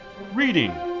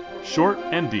Reading Short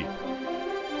and Deep.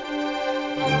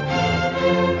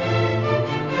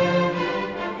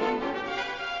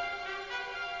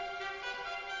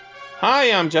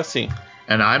 Hi, I'm Jesse.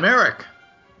 And I'm Eric.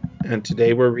 And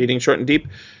today we're reading Short and Deep,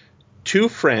 Two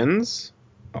Friends,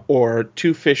 or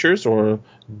Two Fishers, or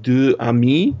Deux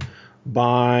Amis,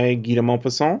 by Guy de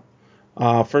Maupassant.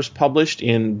 First published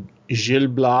in Gil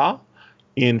Blas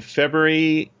in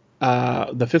February,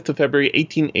 the 5th of February,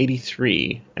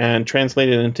 1883, and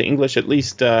translated into English at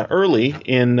least early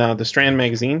in the Strand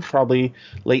magazine, probably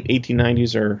late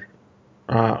 1890s or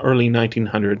early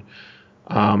 1900.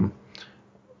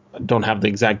 Don't have the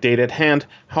exact date at hand.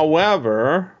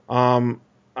 However,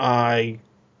 I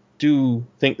do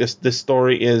think this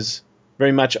story is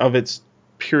very much of its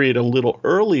period a little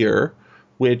earlier,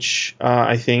 which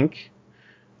I think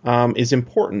is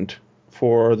important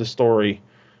for the story.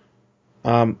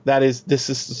 This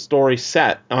is the story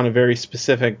set on a very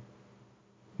specific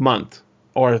month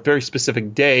or a very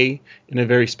specific day in a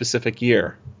very specific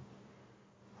year.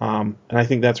 And I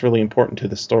think that's really important to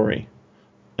the story.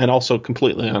 And also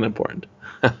completely unimportant.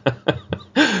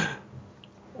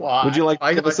 Well, Would you like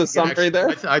to give us a summary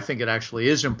there? I think it actually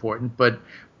is important, but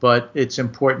its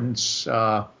importance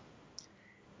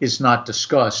is not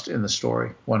discussed in the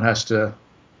story. One has to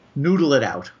noodle it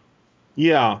out.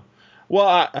 Yeah.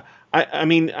 Well, I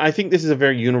mean, I think this is a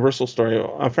very universal story.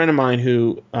 A friend of mine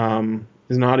who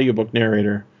is an audiobook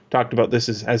narrator talked about this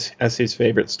as his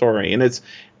favorite story. And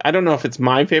I don't know if it's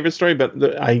my favorite story, but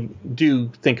I do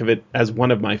think of it as one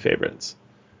of my favorites,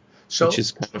 which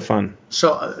is kind of fun.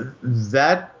 So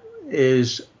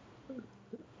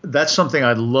that's something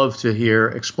I'd love to hear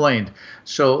explained.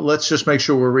 So let's just make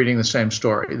sure we're reading the same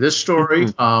story. This story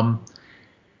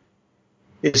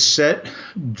is set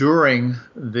during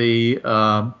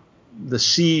the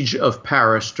siege of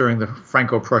Paris during the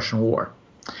Franco-Prussian War.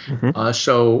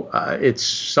 It's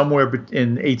somewhere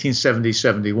in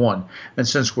 1870-71. And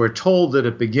since we're told that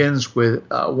it begins with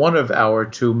one of our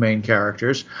two main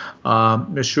characters,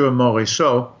 Monsieur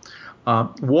Morisot,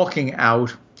 walking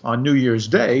out on New Year's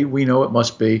Day, we know it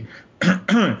must be,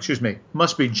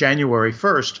 must be January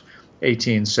 1st,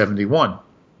 1871.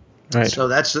 Right. So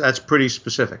that's pretty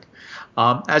specific.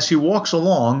 As he walks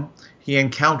along, he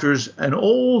encounters an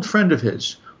old friend of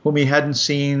his whom he hadn't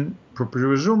seen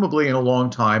presumably in a long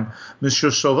time,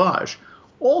 Monsieur Sauvage,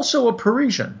 also a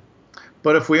Parisian.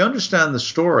 But if we understand the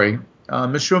story,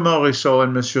 Monsieur Morisot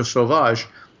and Monsieur Sauvage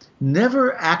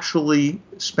never actually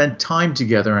spent time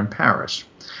together in Paris.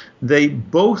 They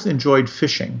both enjoyed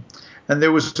fishing, and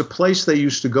there was a place they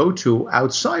used to go to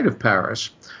outside of Paris,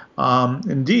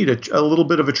 indeed a little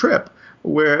bit of a trip,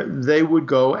 where they would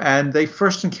go, and they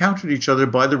first encountered each other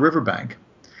by the riverbank.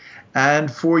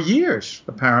 And for years,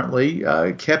 apparently,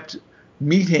 kept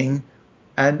meeting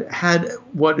and had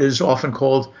what is often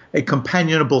called a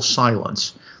companionable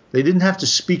silence. They didn't have to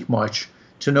speak much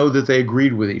to know that they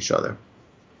agreed with each other.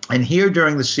 And here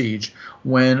during the siege,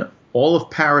 when all of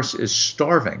Paris is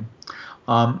starving,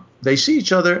 they see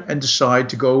each other and decide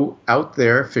to go out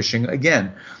there fishing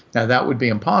again. Now, that would be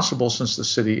impossible since the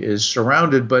city is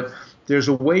surrounded, but there's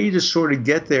a way to sort of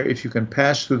get there if you can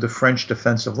pass through the French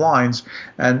defensive lines.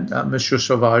 And Monsieur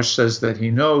Sauvage says that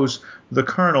he knows the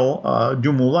colonel,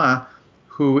 Dumoulin,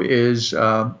 who is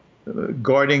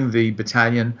guarding the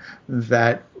battalion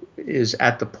that is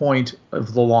at the point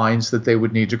of the lines that they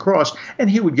would need to cross, and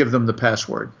he would give them the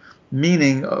password.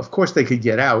 Meaning, of course, they could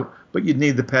get out, but you'd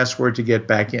need the password to get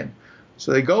back in.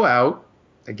 So they go out,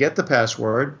 they get the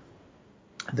password,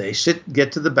 they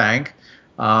get to the bank,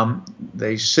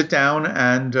 they sit down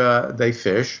and they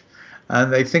fish,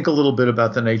 and they think a little bit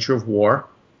about the nature of war.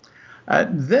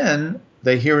 And then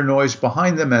they hear a noise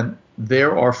behind them, and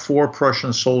there are 4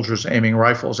 Prussian soldiers aiming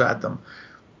rifles at them.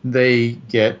 They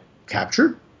get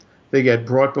captured. They get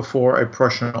brought before a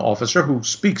Prussian officer who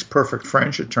speaks perfect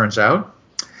French, it turns out.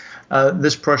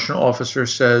 This Prussian officer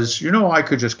says, I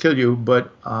could just kill you,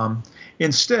 but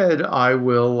instead I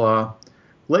will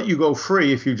let you go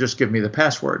free if you just give me the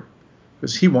password,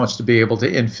 because he wants to be able to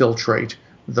infiltrate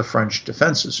the French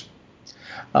defenses.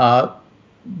 The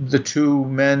two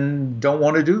men don't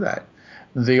want to do that.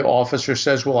 The officer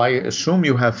says, well, I assume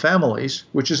you have families,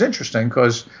 which is interesting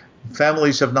because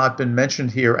families have not been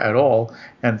mentioned here at all.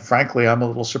 And frankly, I'm a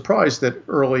little surprised that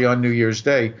early on New Year's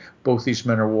Day, both these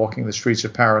men are walking the streets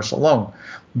of Paris alone.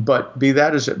 But be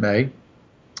that as it may,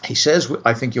 he says,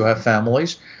 I think you have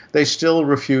families. They still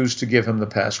refuse to give him the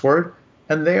password,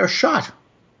 and they are shot.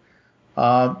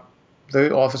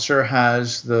 The officer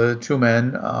has the two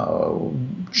men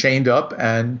chained up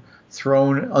and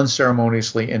thrown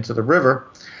unceremoniously into the river.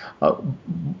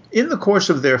 In the course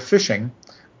of their fishing,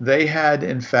 they had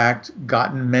in fact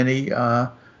gotten many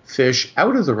fish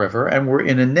out of the river and were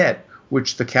in a net,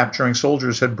 which the capturing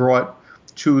soldiers had brought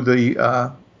to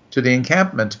the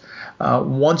encampment.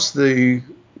 Once the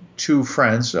two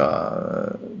friends,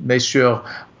 Messieurs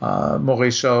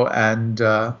Morisseau and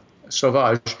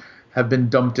Sauvage, have been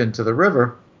dumped into the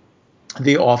river,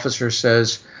 the officer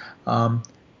says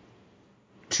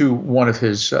to one of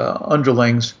his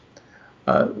underlings,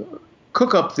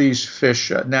 cook up these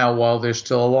fish now while they're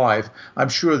still alive. I'm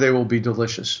sure they will be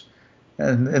delicious.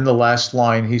 And in the last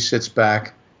line, he sits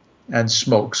back and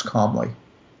smokes calmly.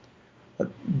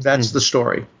 That's the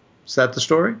story. Is that the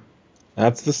story?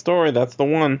 That's the story. That's the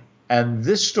one. And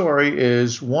this story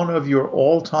is one of your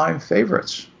all-time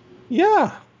favorites.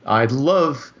 Yeah. I'd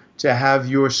love to have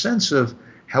your sense of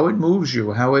how it moves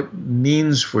you, how it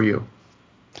means for you.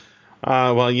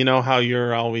 Well, you know how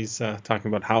you're always talking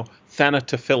about how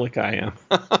thanatophilic I am.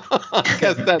 I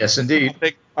guess that's yes, indeed. a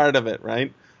big part of it,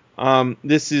 right?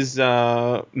 This is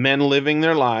men living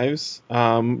their lives,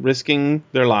 risking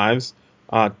their lives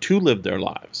to live their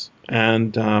lives,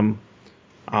 and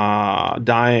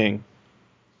dying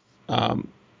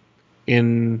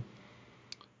in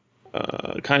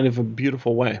kind of a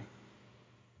beautiful way.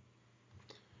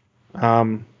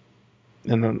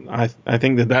 And I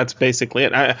think that's basically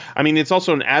it. I mean, it's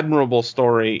also an admirable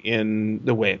story in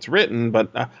the way it's written, but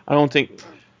I don't think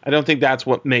that's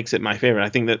what makes it my favorite. I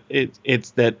think that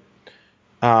it's that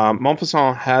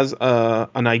Maupassant has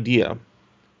an idea.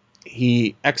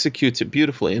 He executes it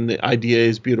beautifully, and the idea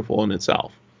is beautiful in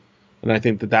itself. And I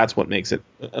think that that's what makes it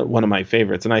one of my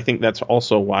favorites. And I think that's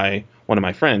also why one of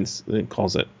my friends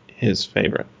calls it his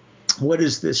favorite. What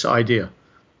is this idea?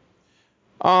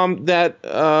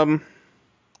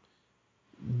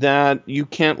 That you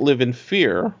can't live in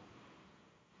fear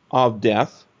of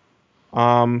death,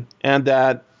 and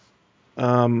that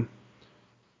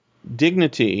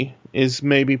dignity is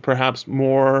maybe perhaps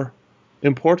more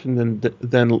important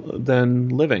than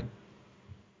living.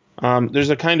 There's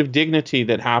a kind of dignity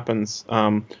that happens.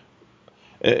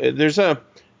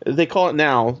 They call it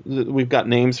now. We've got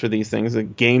names for these things: the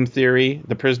game theory,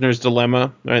 the prisoner's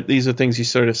dilemma. Right? These are things you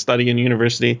sort of study in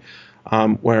university,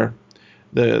 where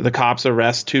the cops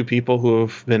arrest two people who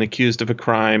have been accused of a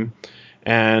crime,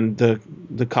 and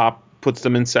the cop puts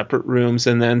them in separate rooms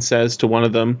and then says to one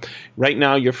of them, right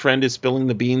now your friend is spilling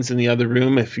the beans in the other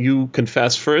room. If you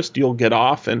confess first, you'll get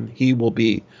off and he will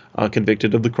be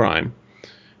convicted of the crime.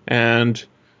 And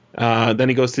then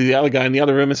he goes to the other guy in the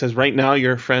other room and says, right now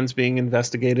your friend's being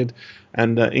investigated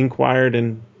and inquired,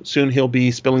 and soon he'll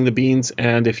be spilling the beans.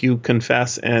 And if you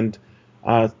confess and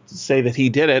say that he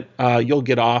did it, you'll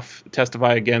get off,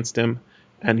 testify against him,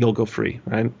 and you'll go free,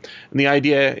 right? And the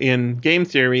idea in game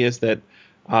theory is that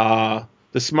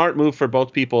the smart move for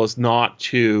both people is not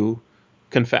to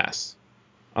confess.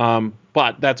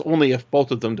 But that's only if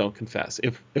both of them don't confess.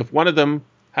 If one of them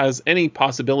has any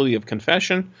possibility of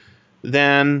confession,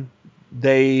 then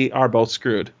they are both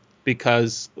screwed,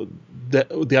 because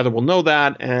the other will know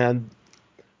that, and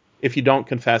if you don't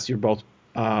confess, you're both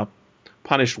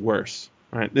punished worse.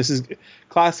 Right? This is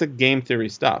classic game theory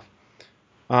stuff.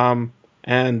 And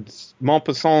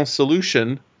Maupassant's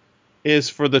solution is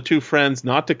for the two friends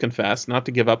not to confess, not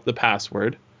to give up the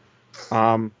password,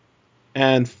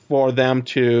 and for them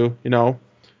to,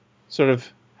 sort of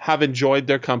have enjoyed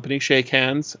their company, shake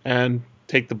hands, and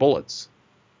take the bullets.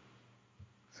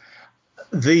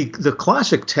 The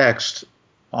classic text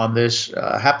on this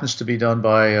happens to be done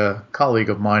by a colleague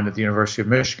of mine at the University of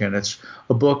Michigan. It's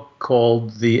a book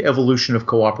called The Evolution of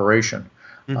Cooperation.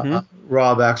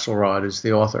 Rob Axelrod is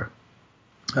the author,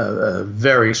 a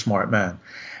very smart man.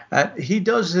 He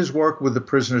does his work with the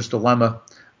prisoner's dilemma,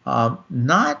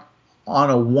 not on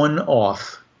a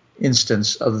one-off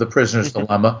instance of the prisoner's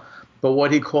dilemma, but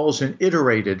what he calls an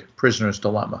iterated prisoner's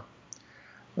dilemma.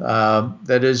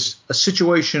 That is a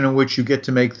situation in which you get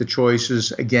to make the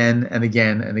choices again and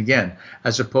again and again,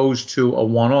 as opposed to a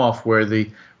one-off where the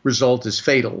result is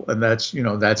fatal, and that's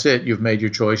it. You've made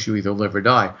your choice. You either live or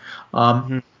die.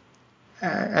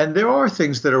 And there are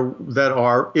things that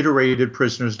are iterated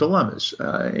prisoners' dilemmas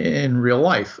in real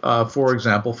life. For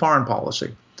example, foreign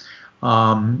policy.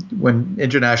 When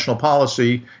international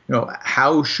policy,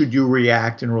 how should you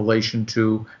react in relation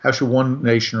to, how should one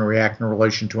nation react in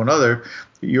relation to another?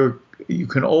 You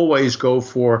can always go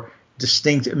for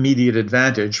distinct immediate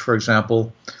advantage, for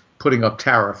example, putting up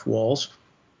tariff walls.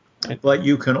 But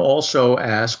you can also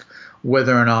ask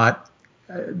whether or not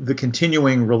the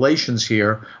continuing relations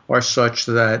here are such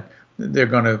that they're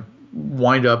going to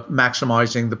wind up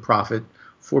maximizing the profit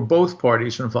for both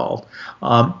parties involved.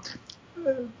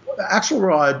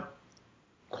 Axelrod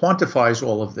quantifies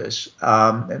all of this,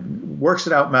 and works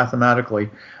it out mathematically,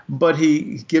 but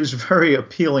he gives very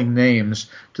appealing names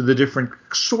to the different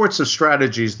sorts of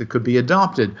strategies that could be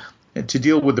adopted to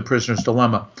deal with the prisoner's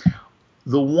dilemma.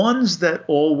 The ones that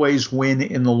always win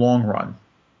in the long run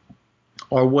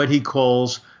are what he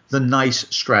calls the nice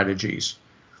strategies.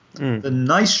 The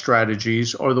nice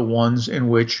strategies are the ones in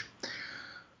which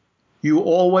you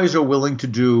always are willing to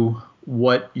do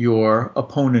what your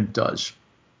opponent does.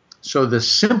 So the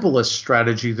simplest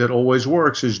strategy that always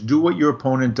works is do what your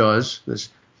opponent does.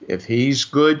 If he's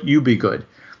good, you be good.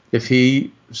 If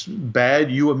he's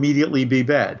bad, you immediately be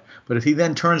bad. But if he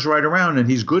then turns right around and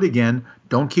he's good again,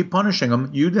 don't keep punishing him.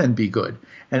 You then be good.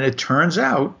 And it turns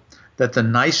out that the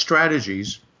nice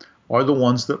strategies are the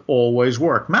ones that always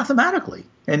work mathematically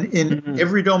and in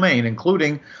every domain,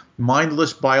 including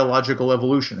mindless biological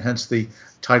evolution, hence the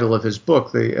title of his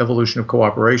book, The Evolution of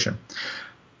Cooperation.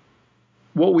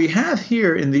 What we have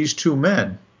here in these two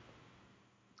men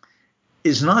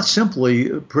is not simply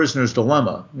a prisoner's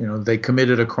dilemma. They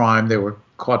committed a crime. They were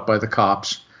caught by the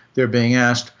cops. They're being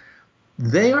asked.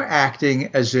 They are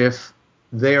acting as if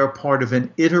they are part of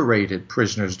an iterated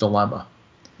prisoner's dilemma.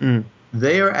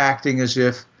 They are acting as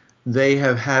if they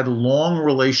have had long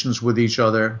relations with each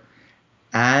other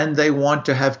and they want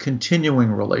to have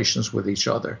continuing relations with each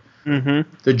other.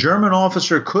 The German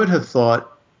officer could have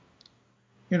thought,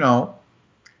 if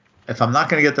I'm not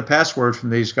going to get the password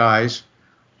from these guys,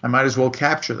 I might as well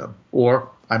capture them. Or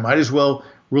I might as well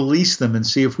release them and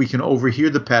see if we can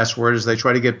overhear the password as they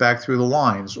try to get back through the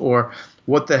lines. Or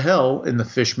what the hell, in the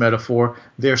fish metaphor,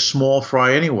 they're small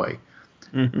fry anyway.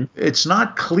 It's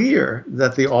not clear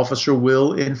that the officer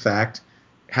will, in fact,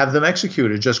 have them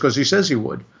executed just because he says he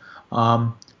would.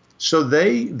 So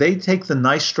they take the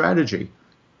nice strategy.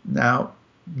 Now,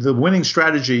 the winning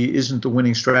strategy isn't the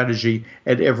winning strategy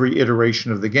at every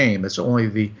iteration of the game. It's only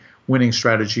the winning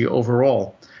strategy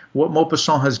overall. What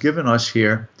Maupassant has given us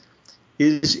here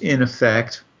is, in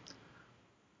effect,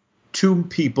 two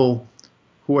people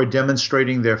who are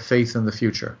demonstrating their faith in the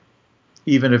future,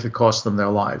 even if it costs them their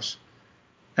lives.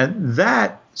 And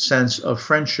that sense of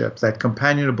friendship, that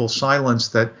companionable silence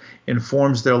that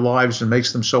informs their lives and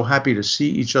makes them so happy to see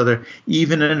each other,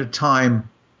 even in a time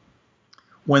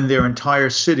when their entire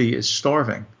city is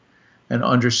starving and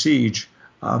under siege,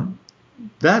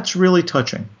 that's really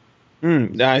touching.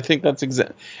 I think that's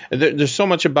exactly. There's so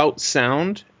much about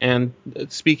sound and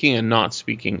speaking and not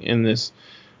speaking in this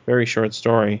very short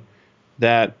story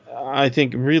that I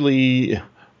think really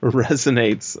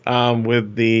resonates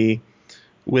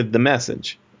with the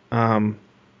message. And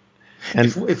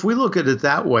if we look at it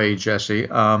that way, Jesse,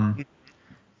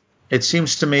 it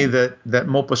seems to me that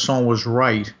Maupassant was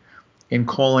right in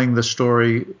calling the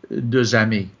story Deux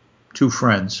Amis, two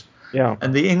friends. Yeah.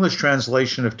 And the English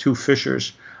translation of Two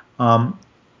Fishers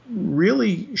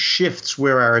really shifts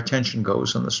where our attention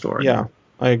goes in the story. Yeah,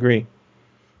 I agree.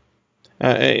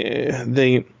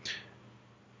 The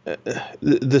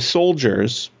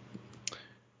soldiers.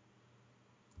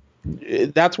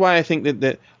 That's why I think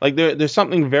that like there's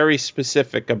something very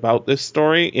specific about this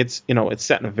story. It's it's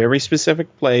set in a very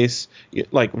specific place,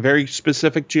 like very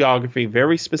specific geography,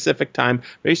 very specific time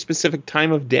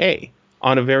of day,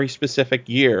 on a very specific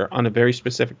year, on a very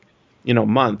specific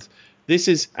month. This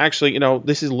is actually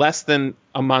this is less than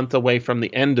a month away from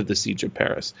the end of the siege of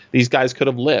Paris. These guys could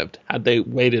have lived had they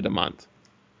waited a month,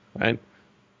 right?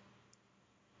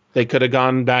 They could have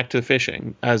gone back to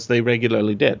fishing as they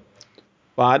regularly did.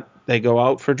 But they go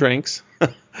out for drinks.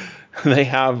 They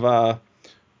have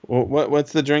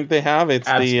what's the drink they have? It's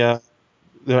absinthe.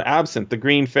 the absinthe, the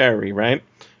green fairy, right?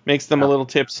 Makes them a little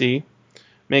tipsy,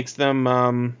 makes them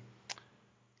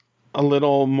a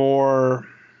little more.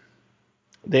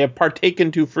 They have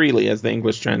partaken too freely, as the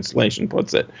English translation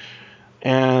puts it,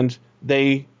 and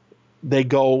they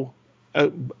go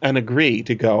and agree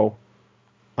to go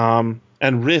and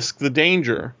risk the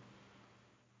danger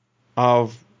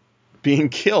of being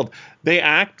killed. They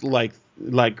act like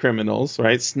criminals,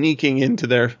 right? Sneaking into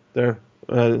their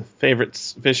favorite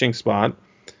fishing spot.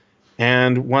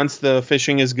 And once the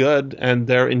fishing is good and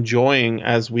they're enjoying,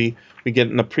 as we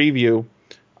get in a preview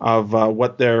of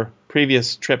what their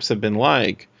previous trips have been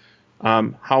like,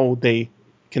 how they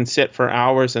can sit for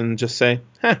hours and just say,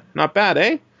 not bad,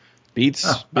 eh?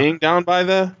 Beats being down by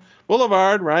the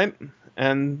boulevard, right?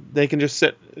 And they can just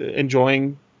sit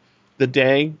enjoying the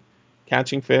day,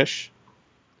 catching fish.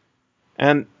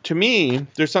 And to me,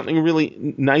 there's something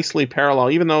really nicely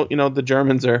parallel, even though, the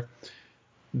Germans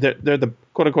they're the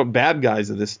quote unquote bad guys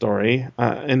of this story.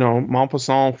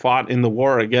 Maupassant fought in the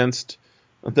war against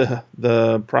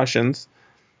the Prussians.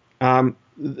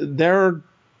 They're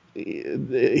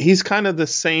he's kind of the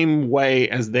same way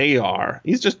as they are.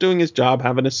 He's just doing his job,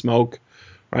 having a smoke,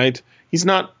 right?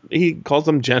 He calls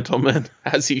them gentlemen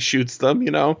as he shoots them,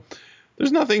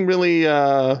 There's nothing really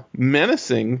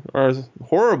menacing or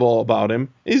horrible about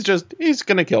him. He's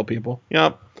going to kill people.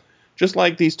 Yep. Just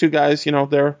like these two guys,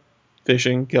 they're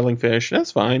fishing, killing fish.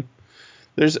 That's fine.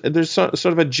 There's sort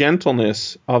of a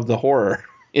gentleness of the horror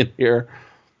in here.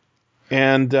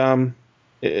 And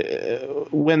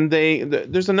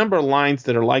there's a number of lines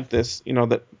that are like this,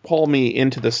 that pull me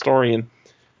into the story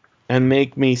and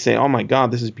make me say, oh my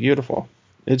God, this is beautiful.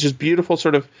 It's just beautiful,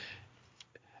 sort of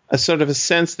a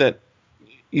sense that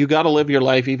you got to live your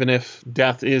life even if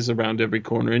death is around every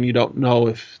corner and you don't know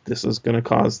if this is going to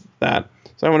cause that.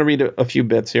 So I want to read a few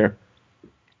bits here.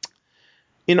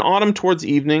 In autumn towards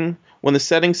evening, when the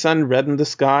setting sun reddened the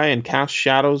sky and cast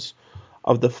shadows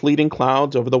of the fleeting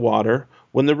clouds over the water,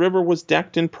 when the river was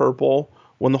decked in purple,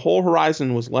 when the whole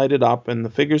horizon was lighted up and the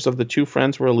figures of the two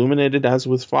friends were illuminated as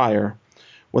with fire,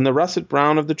 when the russet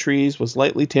brown of the trees was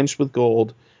lightly tinged with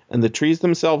gold, and the trees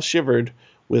themselves shivered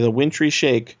with a wintry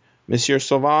shake, Monsieur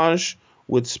Sauvage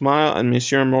would smile at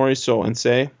Monsieur Morisot and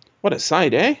say, "What a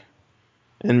sight, eh?"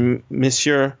 And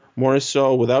Monsieur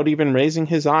Morisot, without even raising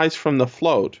his eyes from the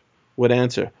float, would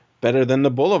answer, "Better than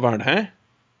the boulevard, eh?"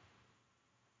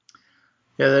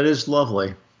 Yeah, that is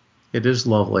lovely. It is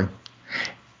lovely.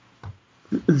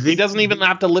 He doesn't even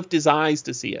have to lift his eyes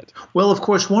to see it. Well, of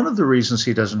course, one of the reasons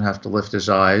he doesn't have to lift his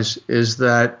eyes is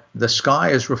that the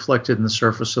sky is reflected in the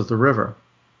surface of the river.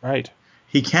 Right.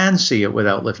 He can see it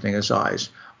without lifting his eyes.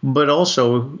 But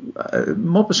also,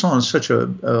 Maupassant is such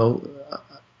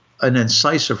an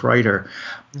incisive writer.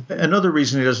 Another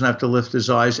reason he doesn't have to lift his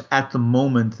eyes at the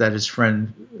moment that his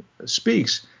friend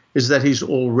speaks is that he's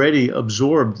already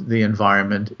absorbed the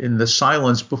environment in the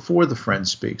silence before the friend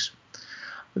speaks.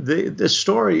 The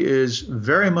story is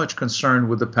very much concerned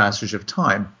with the passage of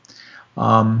time.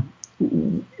 From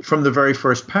the very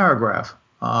first paragraph,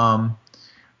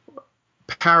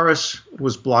 Paris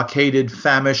was blockaded,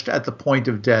 famished at the point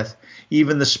of death.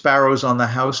 Even the sparrows on the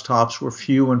housetops were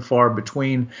few and far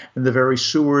between, and the very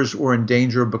sewers were in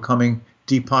danger of becoming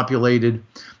depopulated.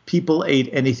 People ate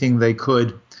anything they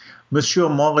could. Monsieur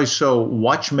Morisot,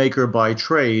 watchmaker by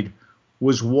trade,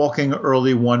 was walking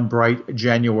early one bright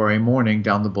January morning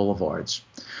down the boulevards.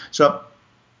 So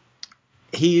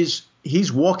he's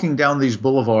walking down these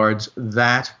boulevards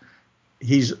that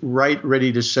he's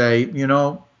ready to say,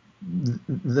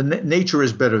 nature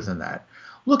is better than that.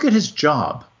 Look at his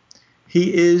job.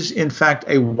 He is, in fact,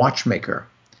 a watchmaker.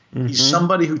 Mm-hmm. He's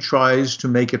somebody who tries to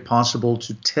make it possible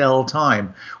to tell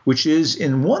time, which is,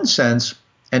 in one sense,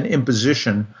 an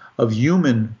imposition of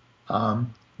human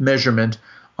measurement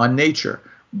on nature.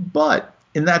 But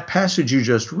in that passage you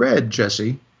just read,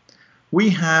 Jesse,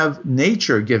 we have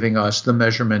nature giving us the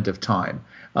measurement of time.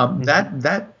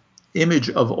 That image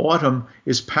of autumn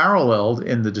is paralleled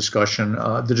in the discussion,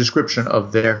 the description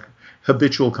of their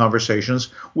habitual conversations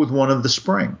with one of the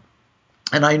spring.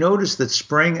 And I noticed that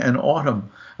spring and autumn,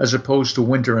 as opposed to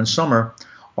winter and summer,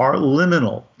 are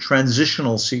liminal,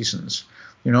 transitional seasons.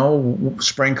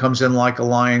 Spring comes in like a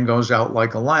lion, goes out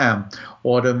like a lamb.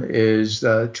 Autumn is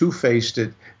two-faced.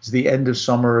 It's the end of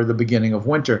summer or the beginning of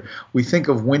winter. We think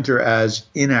of winter as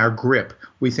in our grip.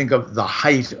 We think of the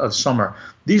height of summer.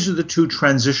 These are the two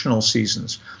transitional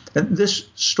seasons. And this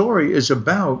story is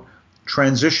about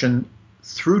transition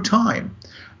through time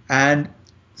and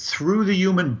through the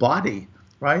human body,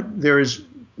 right?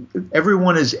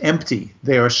 Everyone is empty.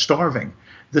 They are starving.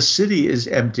 The city is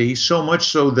empty, so much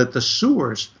so that the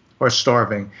sewers are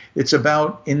starving. It's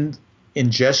about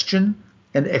ingestion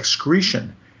and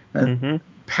excretion. And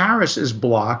Paris is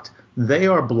blocked. They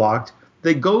are blocked.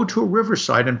 They go to a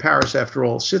riverside, and Paris, after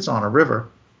all, sits on a river.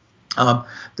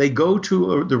 They go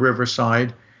to the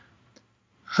riverside.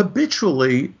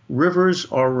 Habitually, rivers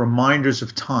are reminders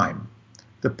of time.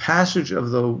 The passage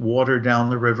of the water down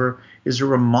the river is a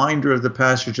reminder of the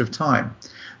passage of time.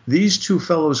 These two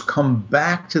fellows come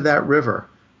back to that river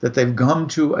that they've come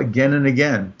to again and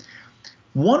again.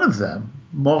 One of them,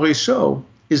 Morisot,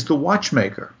 is the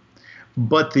watchmaker,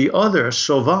 but the other,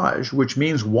 Sauvage, which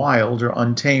means wild or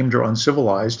untamed or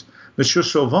uncivilized, Monsieur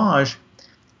Sauvage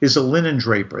is a linen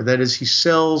draper. That is, he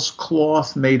sells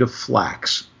cloth made of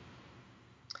flax.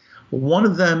 One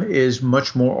of them is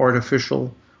much more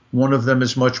artificial. One of them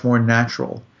is much more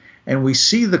natural. And we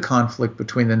see the conflict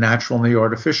between the natural and the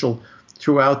artificial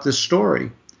throughout this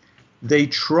story. They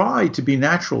try to be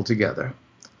natural together.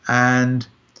 And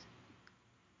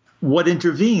what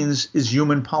intervenes is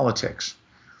human politics.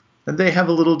 And they have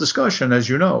a little discussion, as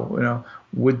you know,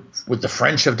 would the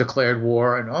French have declared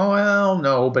war? And oh well,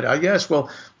 no, but I guess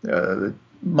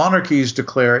monarchies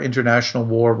declare international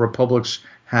war, republics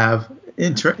have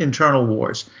internal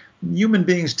wars. Human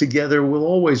beings together will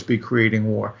always be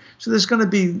creating war. So there's going to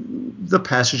be the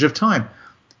passage of time.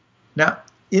 Now,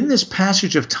 in this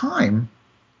passage of time,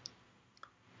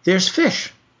 there's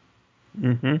fish.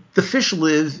 Mm-hmm. The fish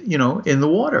live, in the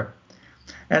water.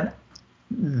 And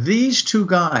these two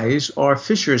guys are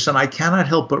fishers, and I cannot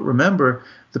help but remember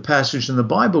the passage in the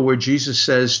Bible where Jesus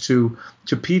says to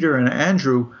Peter and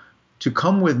Andrew to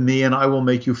come with me and I will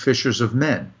make you fishers of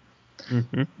men.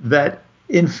 Mm-hmm. That,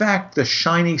 in fact, the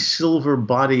shiny silver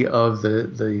body of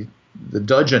the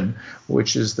dudgeon,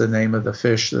 which is the name of the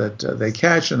fish that they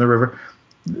catch in the river,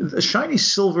 the shiny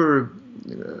silver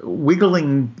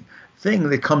wiggling thing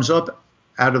that comes up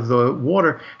out of the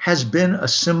water has been a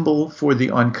symbol for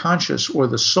the unconscious or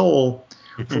the soul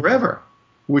forever,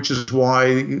 which is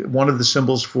why one of the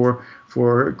symbols for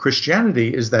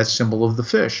Christianity is that symbol of the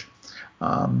fish.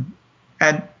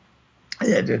 And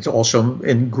it's also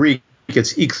in Greek,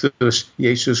 it's ichthus,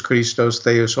 Jesus Christos,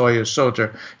 Theos Hoios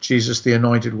Soter, Jesus the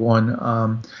Anointed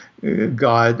One,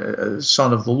 God,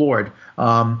 Son of the Lord.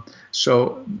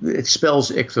 So it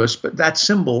spells ichthus, but that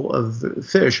symbol of the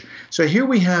fish. So here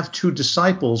we have two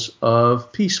disciples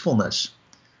of peacefulness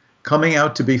coming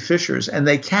out to be fishers, and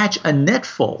they catch a net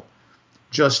full,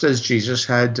 just as Jesus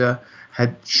had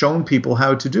shown people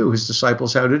how to do, his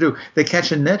disciples how to do. They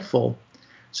catch a net full.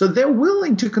 So they're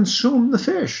willing to consume the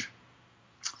fish.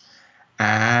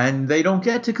 And they don't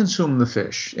get to consume the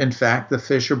fish. In fact, the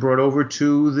fish are brought over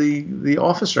to the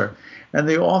officer. And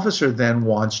the officer then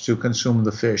wants to consume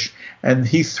the fish. And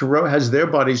he has their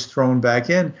bodies thrown back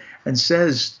in and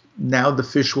says, now the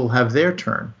fish will have their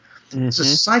turn. Mm-hmm. It's a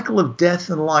cycle of death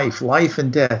and life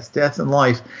and death and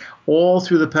life, all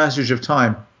through the passage of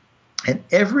time. And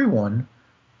everyone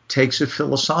takes it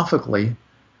philosophically.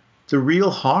 The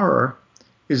real horror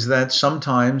is that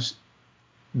sometimes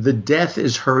the death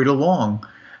is hurried along.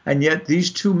 And yet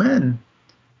these two men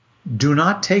do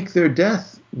not take their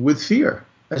death with fear.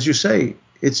 As you say,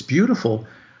 it's beautiful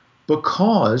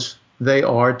because they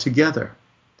are together,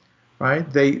 right?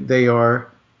 They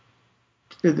are,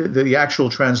 the actual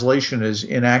translation is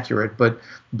inaccurate, but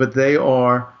they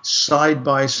are side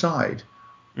by side,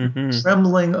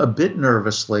 trembling a bit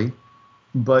nervously,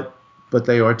 but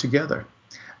they are together.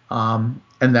 And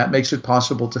that makes it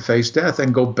possible to face death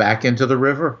and go back into the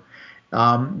river.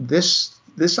 This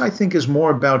I think is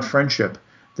more about friendship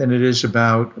than it is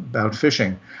about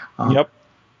fishing. Yep.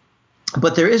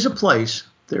 But there is a place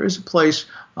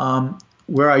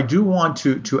where I do want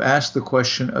to ask the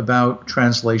question about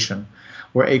translation,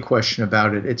 or a question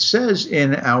about it. It says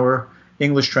in our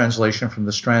English translation from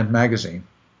the Strand magazine,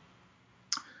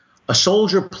 a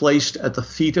soldier placed at the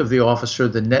feet of the officer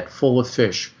the net full of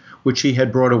fish, which he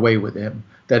had brought away with him.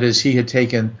 That is, he had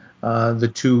taken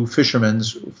the two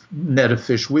fishermen's net of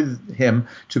fish with him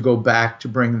to go back to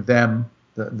bring them,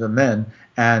 the men,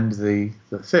 and the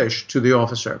fish to the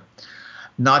officer.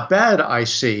 Not bad, I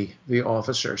see, the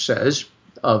officer says,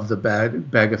 of the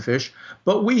bag of fish,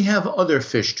 but we have other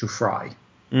fish to fry.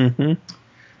 Mm-hmm.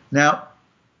 Now,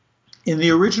 in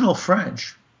the original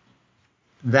French,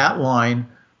 that line,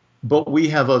 but we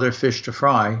have other fish to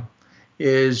fry,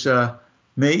 is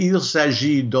mais il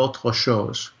s'agit d'autre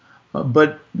chose.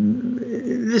 But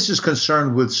this is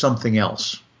concerned with something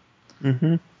else.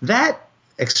 Mm-hmm. That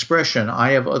expression,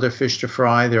 I have other fish to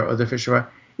fry, there are other fish to fry,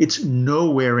 it's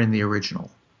nowhere in the original.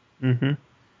 Mm-hmm.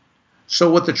 So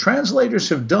what the translators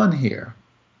have done here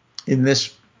in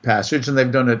this passage, and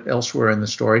they've done it elsewhere in the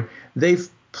story, they've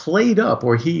played up,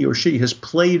 or he or she has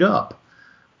played up,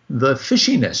 the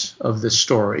fishiness of this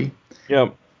story.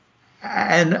 Yep.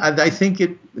 And I think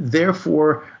it,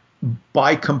 therefore,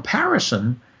 by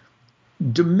comparison,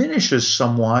 diminishes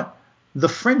somewhat the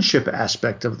friendship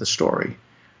aspect of the story.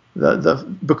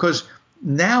 Because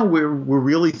now we're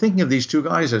really thinking of these two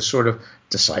guys as sort of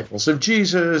disciples of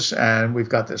Jesus, and we've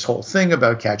got this whole thing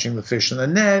about catching the fish in the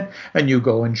net, and you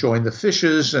go and join the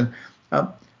fishes, and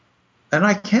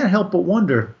I can't help but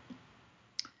wonder,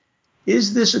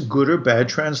 is this a good or bad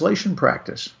translation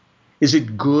practice? Is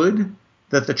it good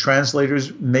that the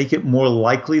translators make it more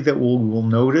likely that we will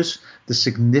notice the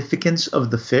significance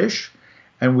of the fish,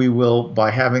 and we will,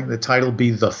 by having the title be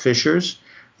The Fishers,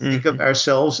 think of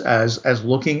ourselves as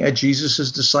looking at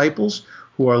Jesus' disciples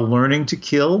who are learning to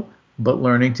kill, but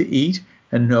learning to eat,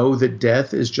 and know that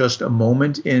death is just a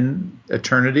moment in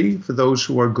eternity for those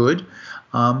who are good?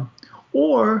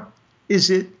 Or is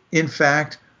it, in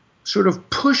fact, sort of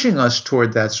pushing us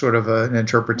toward that sort of an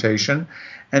interpretation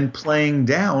and playing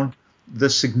down the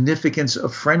significance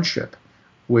of friendship,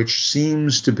 which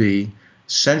seems to be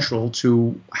central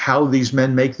to how these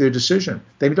men make their decision.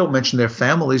 They don't mention their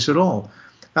families at all.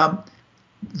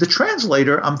 The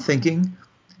translator, I'm thinking,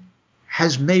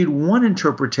 has made one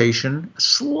interpretation, a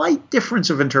slight difference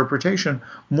of interpretation,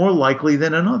 more likely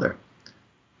than another.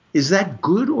 Is that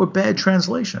good or bad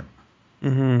translation?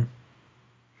 Mm-hmm.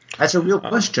 That's a real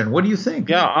question. What do you think?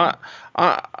 Yeah,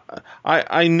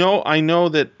 I know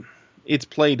that it's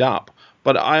played up,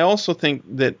 but I also think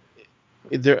that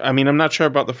there. I mean, I'm not sure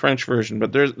about the French version,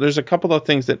 but there's a couple of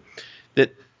things that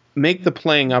make the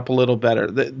playing up a little better.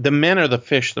 The men are the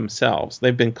fish themselves.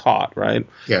 They've been caught, right?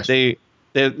 Yes.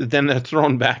 They're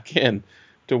thrown back in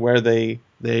to where they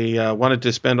wanted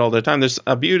to spend all their time. There's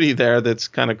a beauty there that's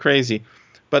kind of crazy,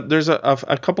 but there's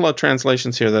a couple of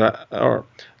translations here or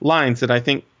lines that I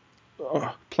think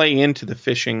play into the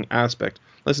fishing aspect.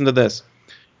 Listen to this.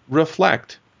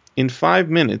 Reflect. In 5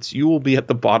 minutes, you will be at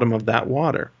the bottom of that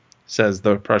water, says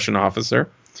the Prussian officer.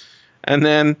 And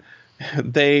then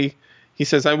he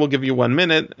says, I will give you 1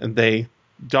 minute. And they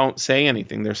don't say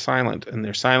anything. They're silent, and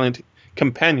they're silent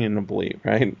companionably,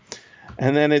 right?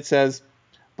 And then it says,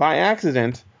 by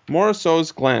accident,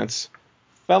 Morisot's glance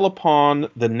fell upon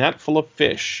the net full of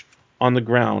fish on the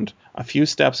ground a few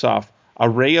steps off. A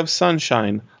ray of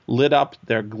sunshine lit up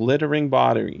their glittering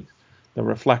bodies, the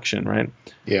reflection, right?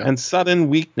 Yeah. And sudden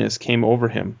weakness came over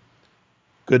him.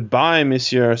 Goodbye,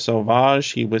 Monsieur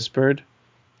Sauvage, he whispered.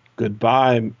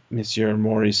 Goodbye, Monsieur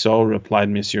Morisot, replied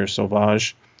Monsieur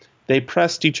Sauvage. They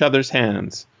pressed each other's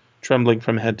hands, trembling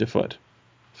from head to foot.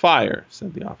 Fire,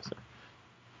 said the officer.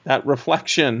 That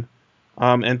reflection,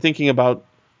 and thinking about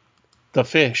the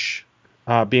fish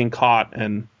being caught,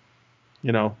 and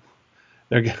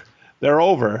they're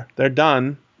over, they're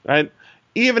done, right?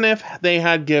 Even if they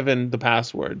had given the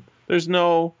password, there's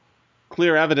no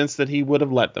clear evidence that he would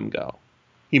have let them go.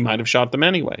 He might have shot them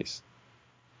anyways.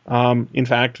 In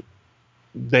fact,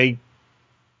 they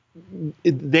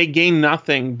gain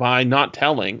nothing by not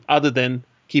telling, other than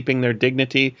keeping their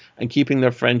dignity and keeping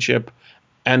their friendship.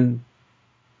 And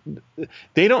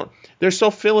they're so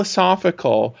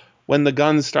philosophical when the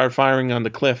guns start firing on the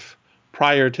cliff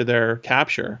prior to their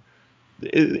capture.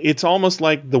 It's almost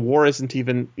like the war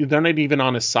they're not even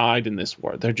on a side in this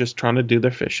war. They're just trying to do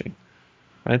their fishing,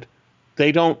 right?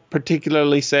 They don't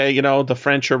particularly say, the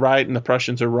French are right and the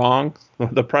Prussians are wrong, or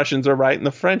the Prussians are right and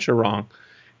the French are wrong.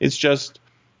 It's just,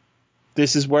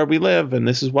 this is where we live, and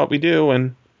this is what we do,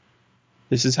 and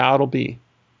this is how it'll be.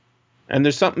 And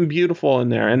there's something beautiful in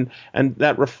there. And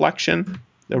that reflection,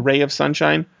 the ray of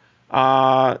sunshine,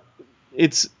 it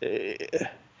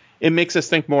makes us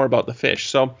think more about the fish.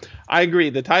 So I agree.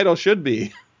 The title should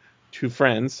be Two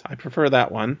Friends. I prefer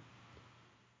that one.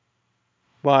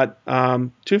 But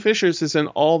Two Fishers isn't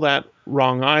all that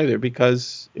wrong either,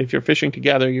 because if you're fishing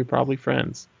together, you're probably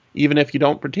friends, even if you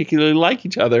don't particularly like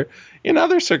each other in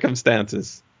other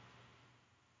circumstances.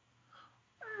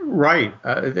 Right.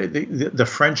 The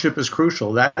friendship is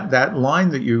crucial. That line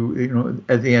that you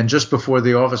at the end, just before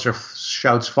the officer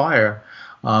shouts fire,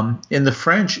 in the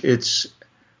French, it's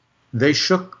they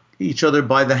shook each other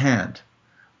by the hand,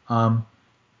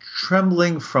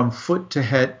 trembling from foot to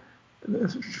head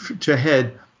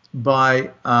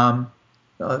by, how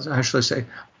shall I say,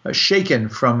 shaken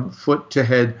from foot to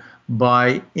head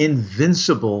by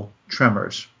invincible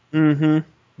tremors. Mm-hmm.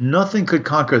 Nothing could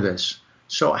conquer this.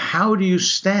 So how do you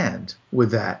stand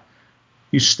with that?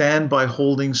 You stand by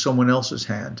holding someone else's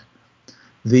hand.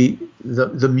 The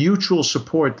mutual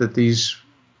support that these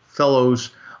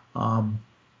fellows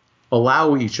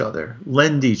allow each other,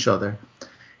 lend each other,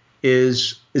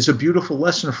 is a beautiful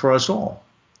lesson for us all.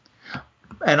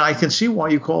 And I can see why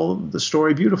you call the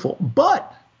story beautiful.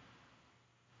 But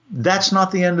that's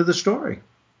not the end of the story.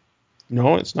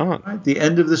 No, it's not. Right? The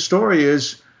end of the story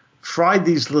is, fry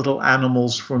these little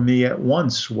animals for me at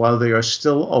once while they are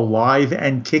still alive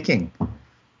and kicking.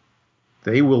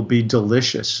 They will be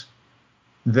delicious.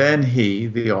 Then he,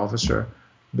 the officer,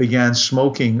 began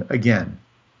smoking again.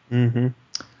 Mm-hmm.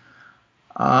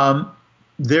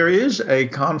 There is a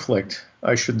conflict,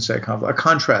 I shouldn't say conflict, a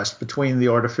contrast between the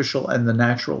artificial and the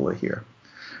natural here,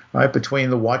 right? Between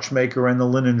the watchmaker and the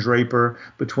linen draper,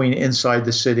 between inside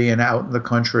the city and out in the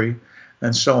country,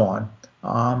 and so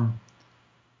on.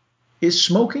 Is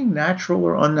smoking natural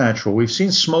or unnatural? We've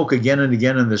seen smoke again and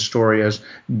again in this story as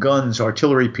guns,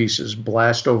 artillery pieces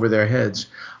blast over their heads.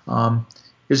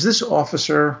 Is this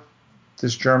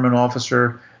German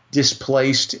officer,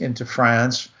 displaced into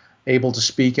France, able to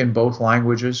speak in both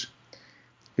languages?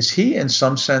 Is he in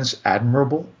some sense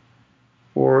admirable?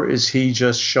 Or is he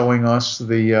just showing us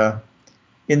the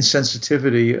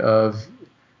insensitivity of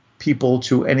people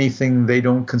to anything they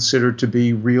don't consider to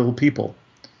be real people?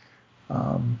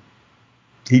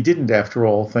 He didn't, after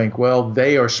all, think, well,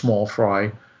 they are small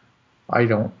fry. I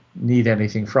don't need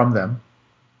anything from them.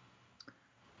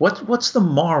 What's the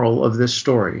moral of this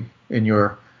story in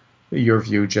your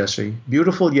view, Jesse?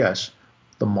 Beautiful, yes.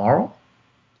 The moral?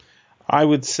 I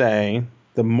would say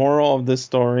the moral of this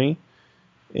story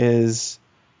is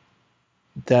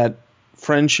that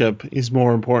friendship is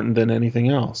more important than anything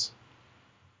else.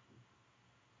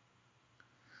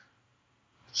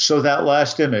 So that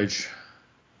last image,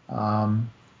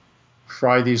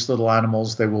 fry these little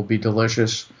animals, they will be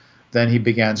delicious. Then he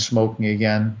began smoking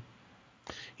again.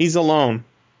 He's alone.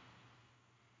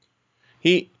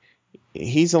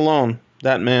 He's alone,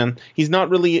 that man. He's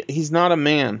not a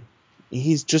man.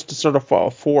 He's just a sort of a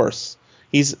force.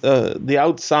 He's the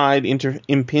outside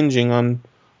impinging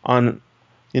on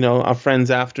a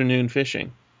friend's afternoon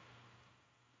fishing.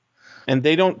 And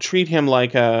they don't treat him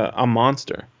like a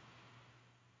monster.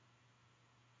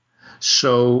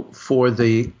 So for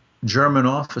the German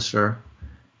officer,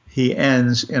 he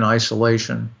ends in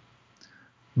isolation,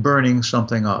 burning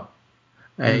something up,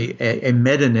 a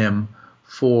metonym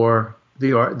for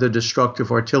the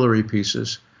destructive artillery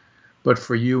pieces. But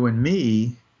for you and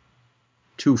me,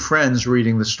 two friends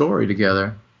reading the story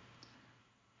together,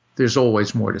 there's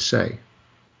always more to say.